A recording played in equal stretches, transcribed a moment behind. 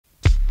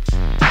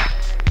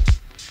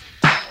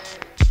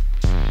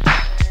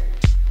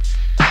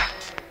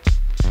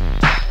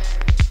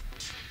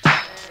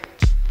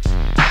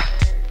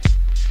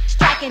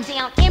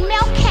down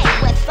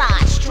MLK, West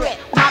Side Strip.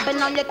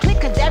 Mobbing on your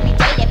click, cause every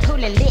day they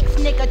pulling licks.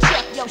 Nigga,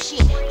 check your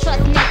shit.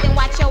 Trust nothing,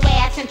 watch your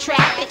ass in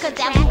traffic. Cause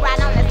that who ride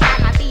on the side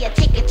might be a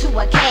ticket to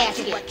a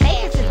casket.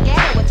 Vegas is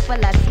ghetto, it's full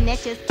of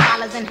snitches,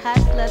 dollars and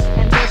hustlers,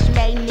 and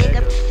bitch-made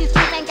niggas. These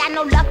fools ain't got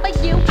no love for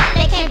you.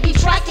 They can't be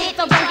trusted,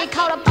 so don't get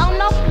caught up on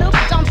no fluke.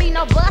 Don't be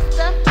no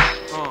buster.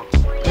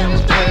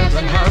 Pimps, players,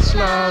 and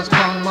hustlers,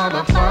 come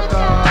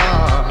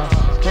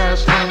motherfuckers.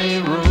 Cash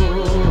money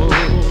rule.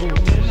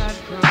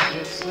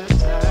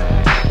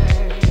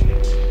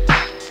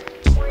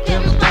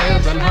 Pimps,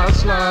 players, and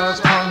hustlers,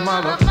 come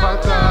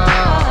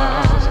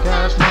motherfuckers.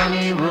 Cash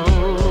money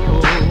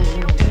rule.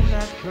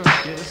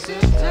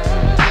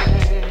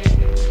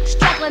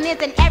 Struggling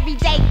is an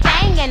everyday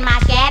thing in my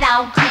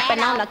ghetto.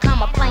 Creeping on the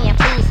come up playing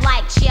fools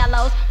like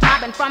cellos.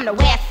 Mobbing from the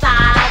west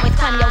side, always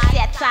come your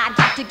set side.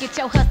 Got to get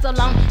your hustle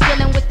on,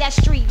 dealing with that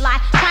street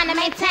life, trying to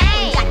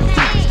maintain. Got to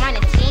see these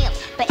running teams,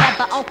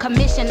 forever on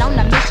commission, on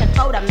the mission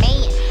for the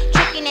man.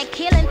 Tricking and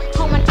killing,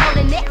 going for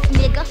the next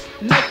nigga,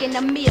 making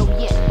a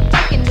million,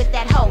 thinking with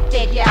that hope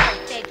that y'all.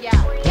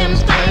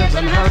 Pimps, players,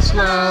 and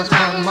hustlers,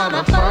 come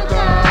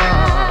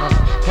motherfuckers.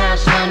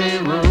 Cash money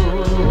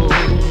rule.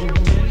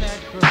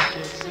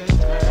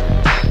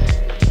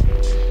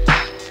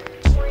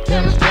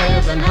 Pimps,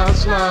 players, and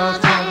hustlers,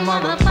 come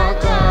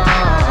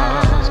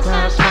motherfuckers.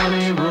 Cash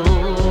money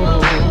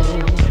rule.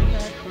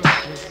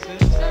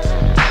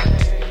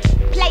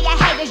 Player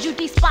haters, you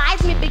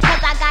despise me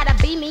because I gotta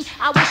be me.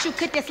 I wish you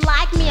could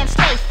dislike me and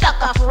stay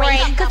sucker free.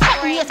 Cause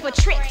hating is for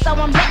tricks, so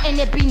I'm letting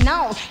it be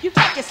known. You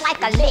fake just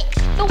like a lick.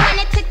 The one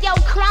that took your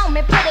chrome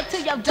and put it to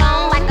your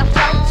dome like a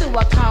float to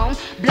a cone.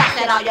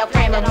 Blasted all your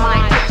frame of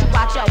mind, put you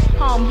out your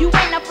home. You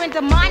ain't a friend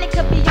of mine, it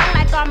could be on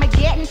like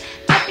Armageddon.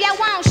 Flip your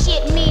own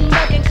shit, mean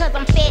mugging cause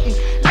I'm fitting.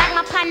 Like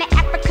my partner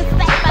Africa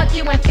say, fuck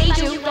you and feed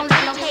you. Don't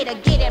let no hater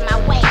get in my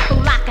way,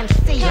 fool, I can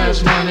see you.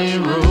 Cash money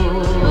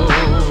rule.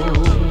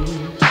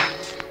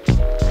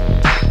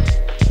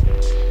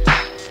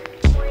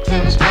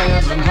 Pimps,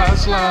 players, and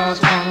hustlers,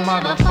 come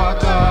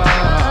motherfuckers.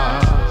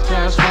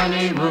 Cash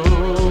money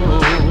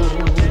rule.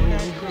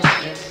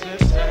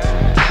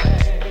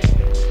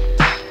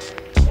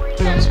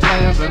 Pimps,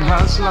 players, and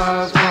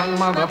hustlers, come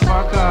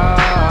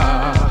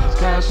motherfuckers.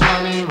 Cash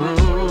money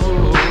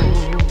rule.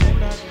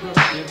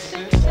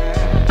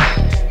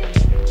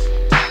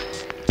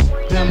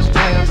 Pimps,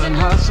 players, and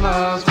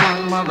hustlers,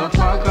 come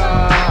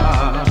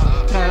motherfuckers.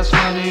 Cash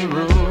money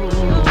rule.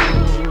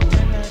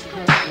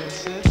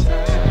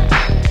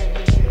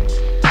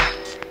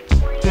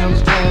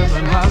 Pimps, players,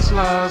 and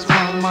hustlers,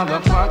 come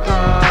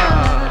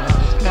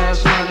motherfuckers.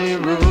 Cash money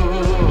rule.